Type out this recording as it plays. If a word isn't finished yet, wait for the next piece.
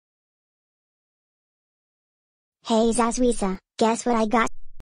Hey Zazwisa, guess what I got?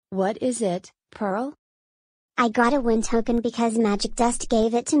 What is it, Pearl? I got a win token because Magic Dust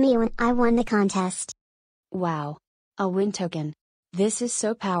gave it to me when I won the contest. Wow. A win token. This is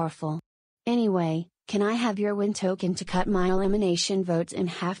so powerful. Anyway, can I have your win token to cut my elimination votes in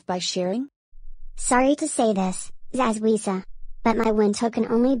half by sharing? Sorry to say this, Zazwisa, but my win token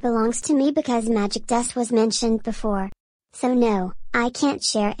only belongs to me because Magic Dust was mentioned before. So no, I can't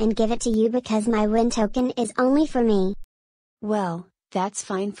share and give it to you because my win token is only for me. Well, that's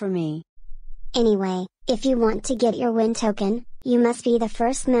fine for me. Anyway, if you want to get your win token, you must be the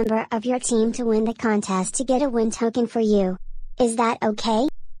first member of your team to win the contest to get a win token for you. Is that okay?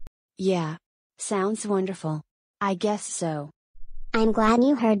 Yeah. Sounds wonderful. I guess so. I'm glad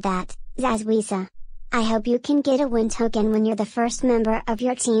you heard that, Zazwisa. I hope you can get a win token when you're the first member of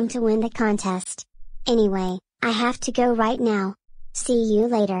your team to win the contest. Anyway, I have to go right now. See you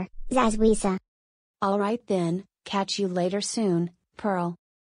later, Zazwisa. Alright then, catch you later soon, Pearl.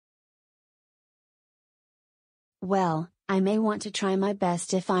 Well, I may want to try my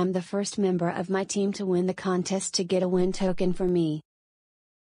best if I'm the first member of my team to win the contest to get a win token for me.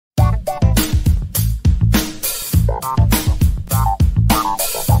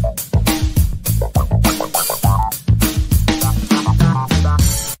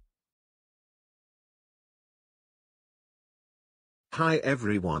 Hi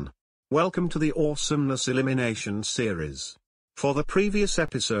everyone. Welcome to the Awesomeness Elimination series. For the previous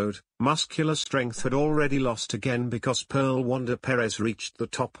episode, Muscular Strength had already lost again because Pearl Wanda Perez reached the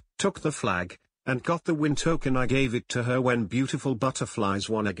top, took the flag, and got the win token. I gave it to her when Beautiful Butterflies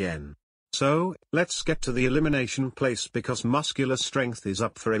won again. So, let's get to the elimination place because Muscular Strength is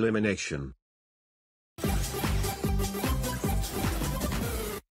up for elimination.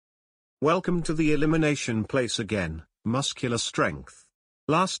 Welcome to the elimination place again, Muscular Strength.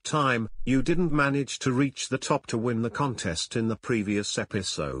 Last time, you didn't manage to reach the top to win the contest in the previous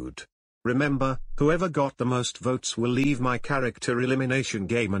episode. Remember, whoever got the most votes will leave my character elimination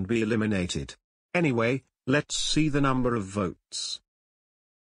game and be eliminated. Anyway, let's see the number of votes.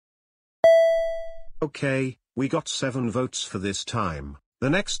 Okay, we got 7 votes for this time. The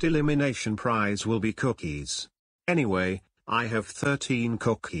next elimination prize will be cookies. Anyway, I have 13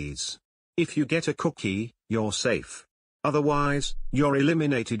 cookies. If you get a cookie, you're safe. Otherwise, you're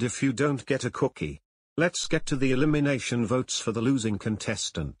eliminated if you don't get a cookie. Let's get to the elimination votes for the losing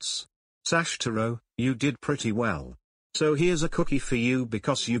contestants. Sashtaro, you did pretty well. So here's a cookie for you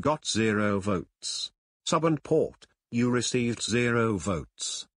because you got 0 votes. Sub and Port, you received 0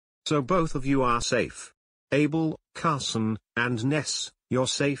 votes. So both of you are safe. Abel, Carson, and Ness, you're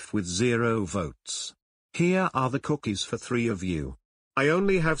safe with 0 votes. Here are the cookies for 3 of you. I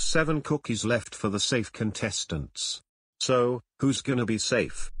only have 7 cookies left for the safe contestants. So, who's gonna be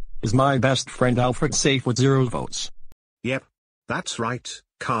safe? Is my best friend Alfred safe with 0 votes? Yep. That's right,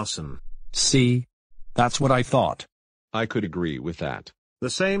 Carson. See? That's what I thought. I could agree with that.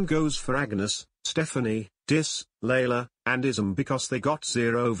 The same goes for Agnes, Stephanie, Dis, Layla, and Ism because they got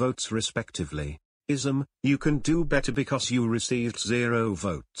 0 votes respectively. Ism, you can do better because you received 0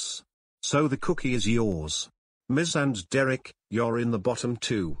 votes. So the cookie is yours. Miz and Derek, you're in the bottom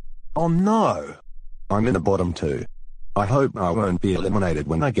 2. Oh no! I'm in the bottom 2. I hope I won't be eliminated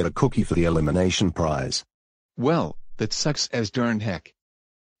when I get a cookie for the elimination prize. Well, that sucks as darn heck.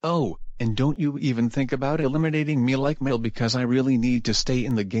 Oh, and don't you even think about eliminating me like Mel because I really need to stay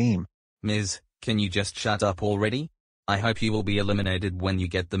in the game. Miz, can you just shut up already? I hope you will be eliminated when you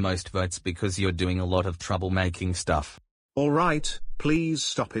get the most votes because you're doing a lot of troublemaking stuff. Alright, please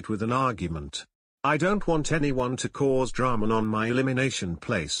stop it with an argument. I don't want anyone to cause drama on my elimination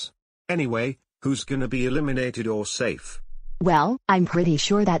place. Anyway, who's gonna be eliminated or safe? Well, I'm pretty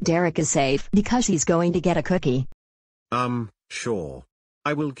sure that Derek is safe because he's going to get a cookie. Sure.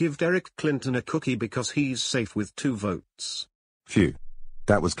 I will give Derek Clinton a cookie because he's safe with 2 votes. Phew.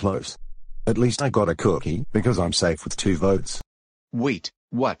 That was close. At least I got a cookie because I'm safe with 2 votes. Wait,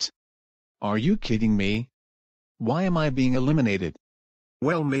 what? Are you kidding me? Why am I being eliminated?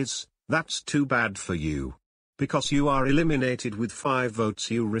 Well, Miz, that's too bad for you. Because you are eliminated with 5 votes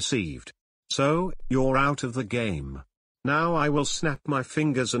you received. So, you're out of the game. Now I will snap my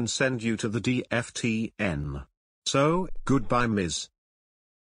fingers and send you to the DFTN. So, goodbye Miz.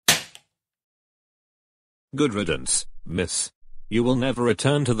 Good riddance, miss. You will never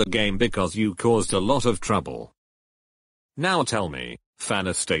return to the game because you caused a lot of trouble. Now tell me,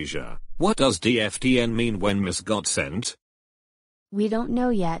 Fanastasia, what does DFTN mean when Miss got sent? We don't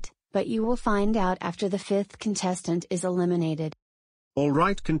know yet, but you will find out after the 5th contestant is eliminated.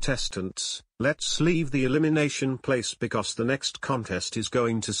 Alright contestants, let's leave the elimination place because the next contest is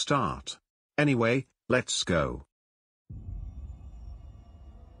going to start. Anyway, let's go.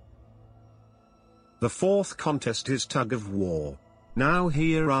 The fourth contest is tug of war. Now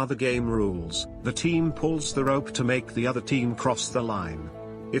here are the game rules. The team pulls the rope to make the other team cross the line.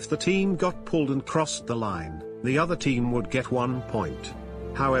 If the team got pulled and crossed the line, the other team would get 1 point.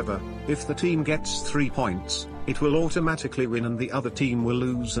 However, if the team gets 3 points, it will automatically win and the other team will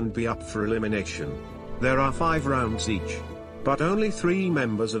lose and be up for elimination. There are 5 rounds each. But only 3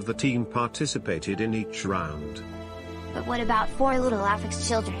 members of the team participated in each round. But what about 4 little Afix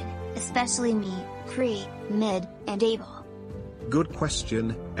children, especially me, Cree, Mid, and Abel? Good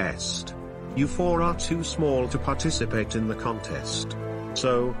question, Est. You 4 are too small to participate in the contest.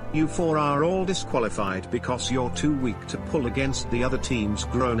 So, you 4 are all disqualified because you're too weak to pull against the other team's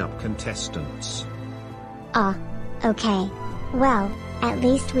grown-up contestants. Okay. Well, at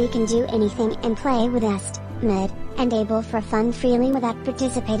least we can do anything and play with Est, Mid, and Abel for fun freely without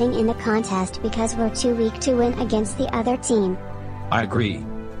participating in the contest because we're too weak to win against the other team. I agree.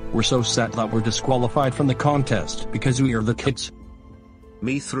 We're so sad that we're disqualified from the contest because we are the kids.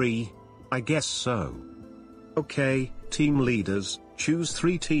 Me 3? I guess so. Okay, team leaders, choose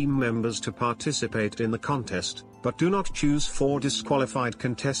 3 team members to participate in the contest, but do not choose 4 disqualified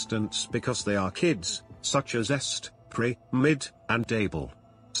contestants because they are kids, such as Est, Pri, Mid, and Abel.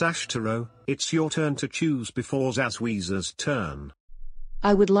 Sashtaro, it's your turn to choose before Zazweezer's turn.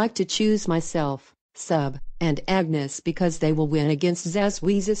 I would like to choose myself, Sub, and Agnes because they will win against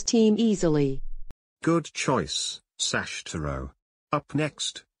Zazweezer's team easily. Good choice, Sashtaro. Up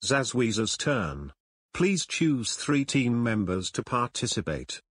next, Zazweezer's turn. Please choose 3 team members to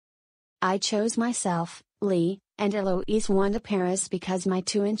participate. I chose myself, Lee, and Eloise Wanda Paris because my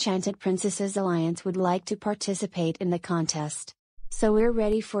 2 Enchanted Princesses Alliance would like to participate in the contest. So we're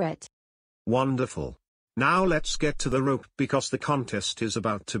ready for it. Wonderful. Now let's get to the rope because the contest is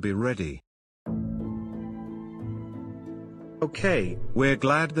about to be ready. Okay, we're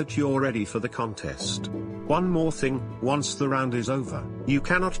glad that you're ready for the contest. One more thing, once the round is over, you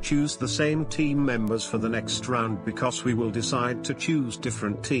cannot choose the same team members for the next round because we will decide to choose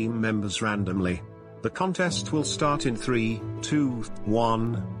different team members randomly. The contest will start in 3, 2,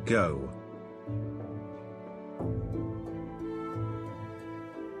 1, go.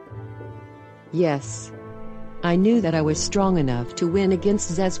 Yes. I knew that I was strong enough to win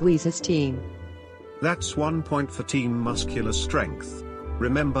against Zazweezer's team. That's 1 point for Team Muscular Strength.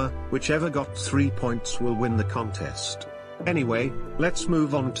 Remember, whichever got 3 points will win the contest. Anyway, let's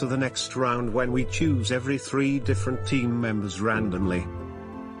move on to the next round when we choose every 3 different team members randomly.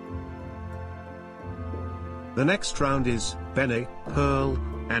 The next round is Benny, Pearl,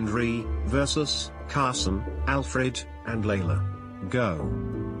 and Ree versus Carson, Alfred, and Layla. Go.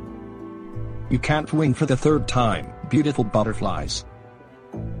 You can't win for the 3rd time, beautiful butterflies.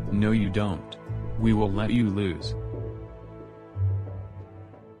 No you don't. We will let you lose.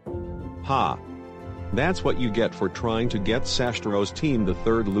 Ha! That's what you get for trying to get Sashtaro's team the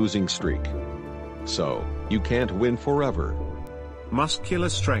 3rd losing streak. So, you can't win forever. Muscular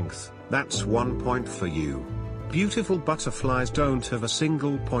Strength, that's 1 point for you. Beautiful butterflies don't have a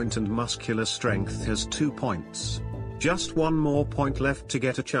single point and Muscular Strength has 2 points. Just 1 more point left to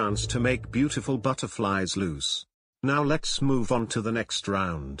get a chance to make beautiful butterflies lose. Now let's move on to the next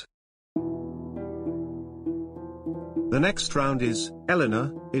round. The next round is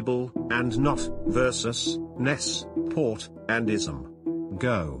Eleanor, Ibel, and Not versus Ness, Port, and Ism.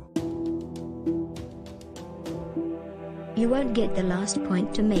 Go. You won't get the last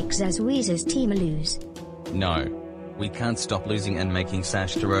point to make Zazweezer's team lose. No. We can't stop losing and making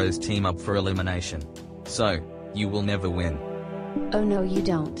Sashtaro's team up for elimination. So, you will never win. Oh no you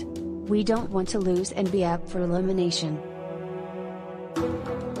don't. We don't want to lose and be up for elimination.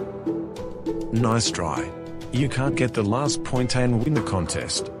 Nice try. You can't get the last point and win the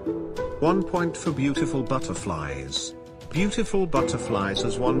contest. 1 point for Beautiful Butterflies. Beautiful Butterflies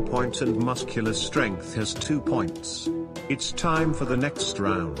has 1 point and Muscular Strength has 2 points. It's time for the next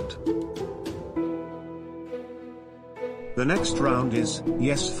round. The next round is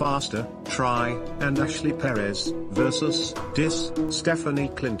Yes Faster, Try, and Ashley Perez versus Dis, Stephanie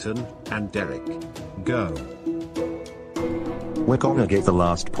Clinton, and Derek. Go. We're gonna get the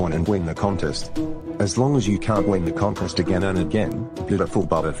last point and win the contest. As long as you can't win the contest again and again, beautiful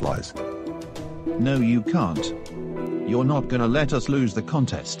butterflies. No you can't. You're not gonna let us lose the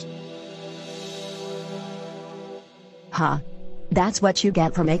contest. Ha. That's what you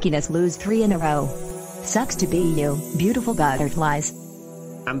get for making us lose 3 in a row. Sucks to be you, beautiful butterflies.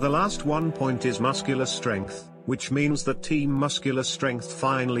 And the last 1 point is Muscular Strength, which means that Team Muscular Strength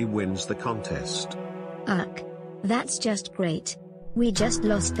finally wins the contest. Ugh. That's just great. We just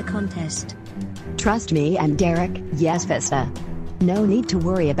lost the contest. Trust me and Derek, yes Vista. No need to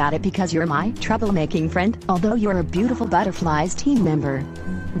worry about it because you're my troublemaking friend, although you're a beautiful butterflies team member.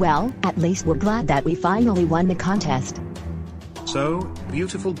 Well, at least we're glad that we finally won the contest. So,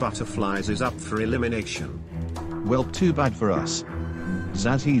 Beautiful Butterflies is up for elimination. Well, too bad for us.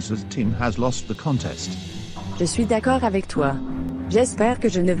 Zazweeza's team has lost the contest. Je suis d'accord avec toi. J'espère que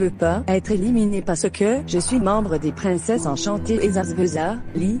je ne veux pas être éliminé parce que je suis membre des princesses enchantées et Zazweeza,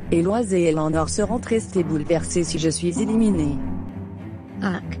 Lee, et Loise et Eleanor seront tristes et bouleversés si je suis éliminé.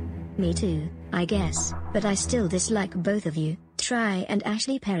 Ugh. Me too, I guess, but I still dislike both of you, Try and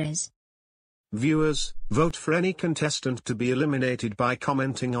Ashley Perez. Viewers, vote for any contestant to be eliminated by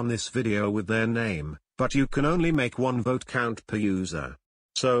commenting on this video with their name, but you can only make one vote count per user.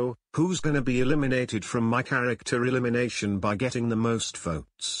 So, who's gonna be eliminated from my character elimination by getting the most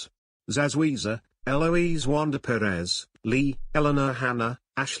votes? Zazweeza, Eloise Wanda Perez, Lee, Eleanor Hannah,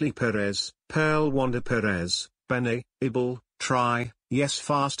 Ashley Perez, Pearl Wanda Perez, Benny, Ibel, Try, Yes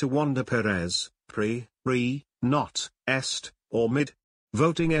Faster Wanda Perez, Pre, Re, Not, Est, or Mid.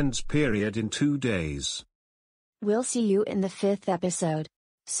 Voting ends period in 2 days. We'll see you in the 5th episode.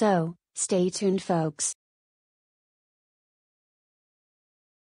 So, stay tuned folks.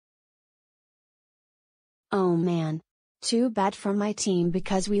 Oh man. Too bad for my team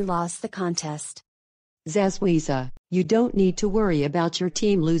because we lost the contest. Zazweeza, you don't need to worry about your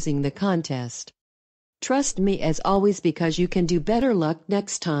team losing the contest. Trust me as always because you can do better luck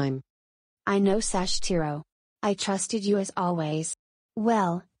next time. I know Sashtiro. I trusted you as always.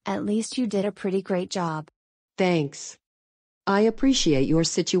 Well, at least you did a pretty great job. Thanks. I appreciate your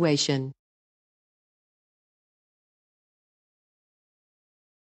situation.